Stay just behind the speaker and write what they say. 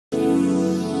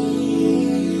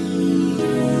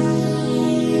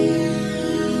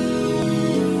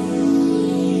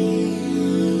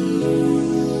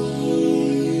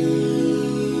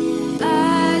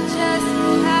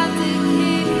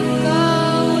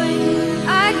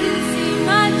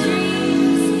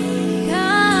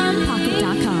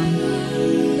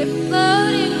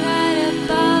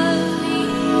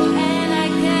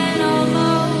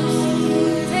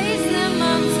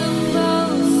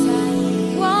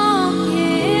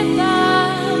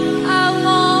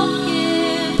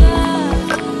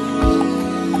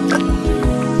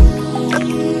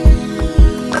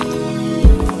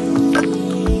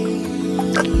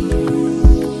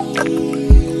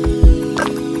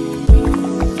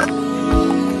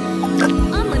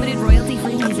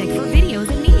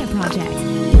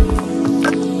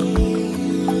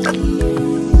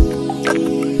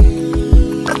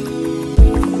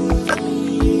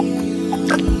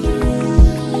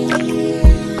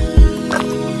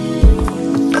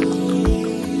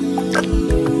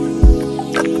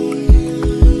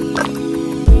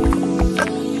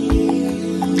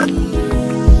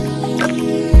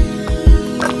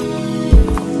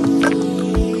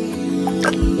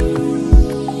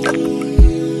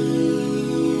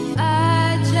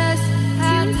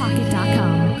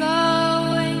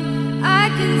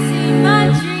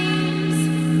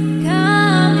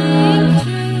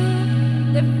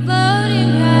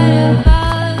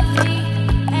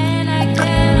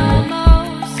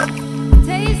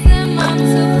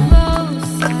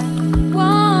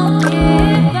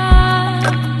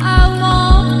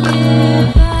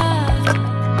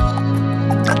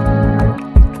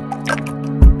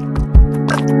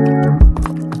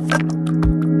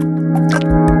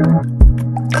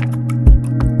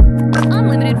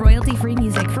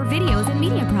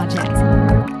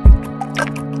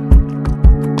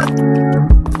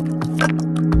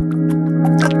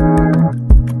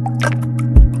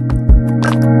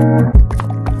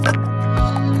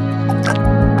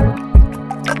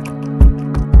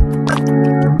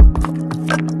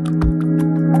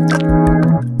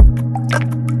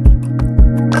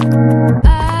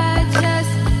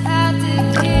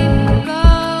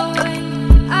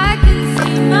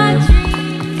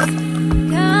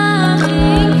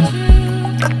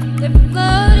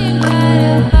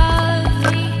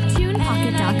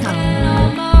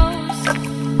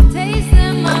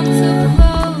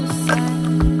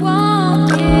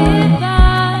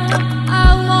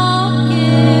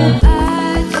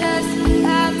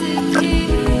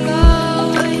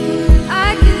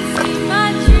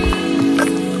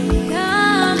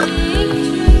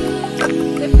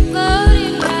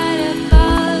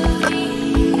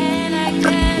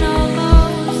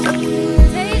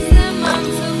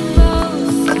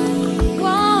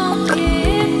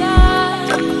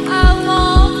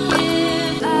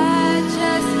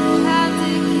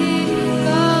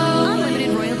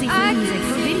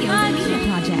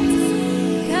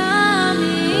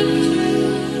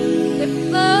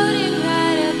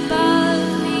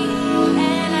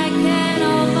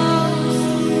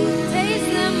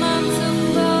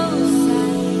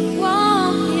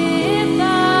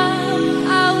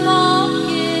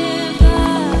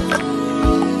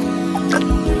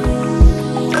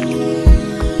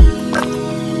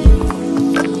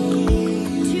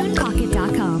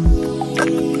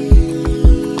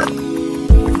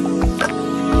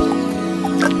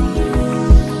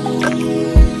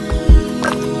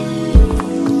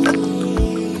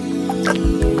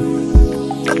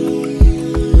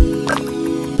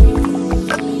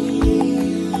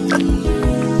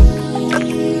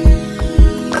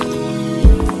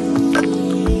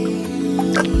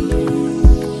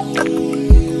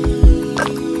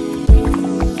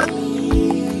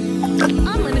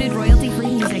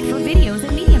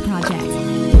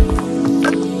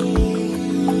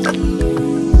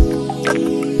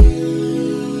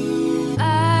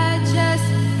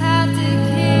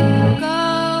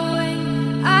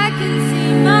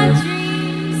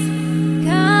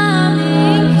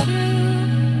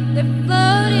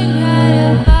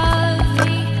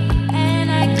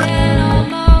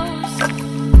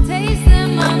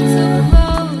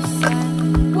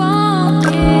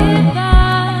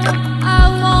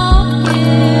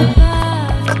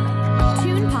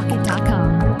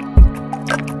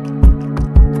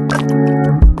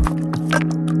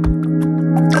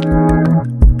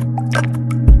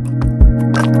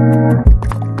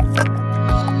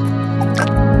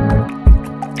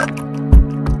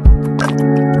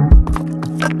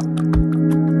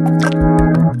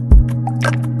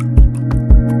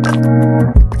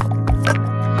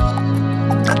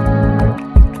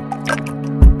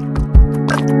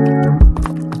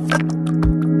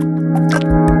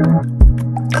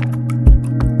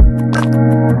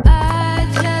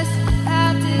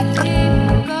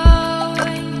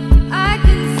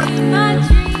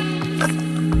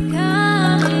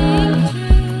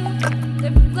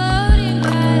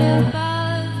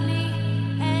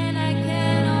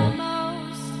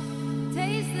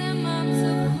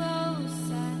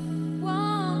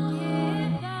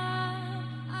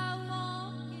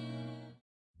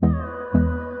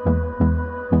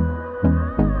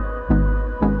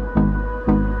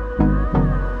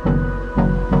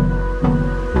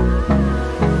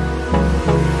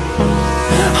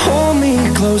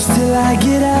close till I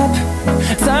get up.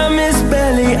 Time is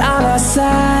barely on our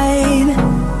side.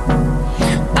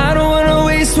 I don't wanna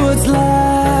waste what's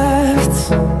left.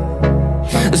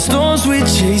 The storms we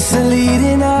chase are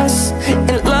leading us,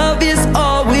 and love is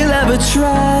all we'll ever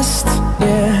trust.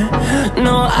 Yeah,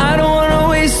 no, I don't wanna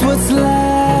waste what's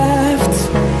left.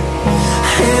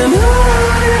 And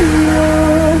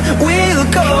on we'll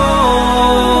go,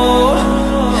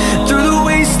 through the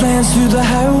wastelands, through the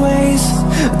highways,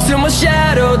 till my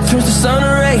shadow turns to sun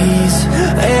rays.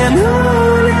 And on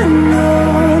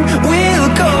we'll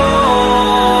go,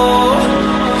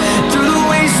 through the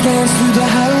wastelands, through the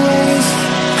highways,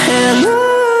 and on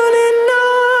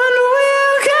we'll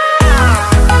go.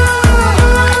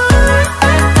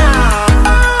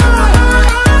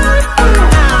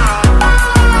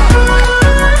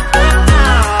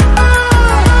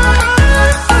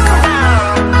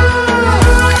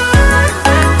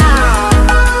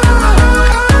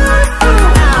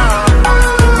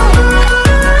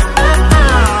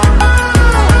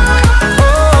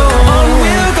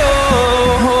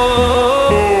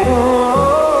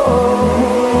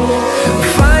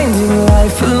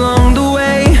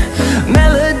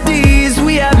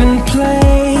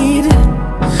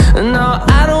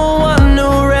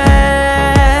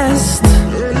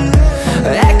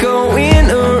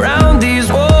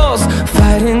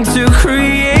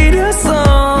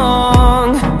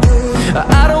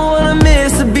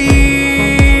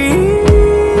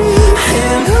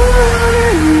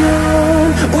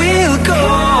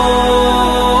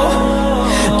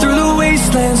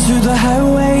 Through the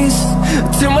highways,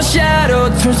 till my shadow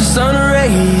turns to sun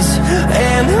rays.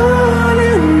 And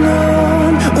on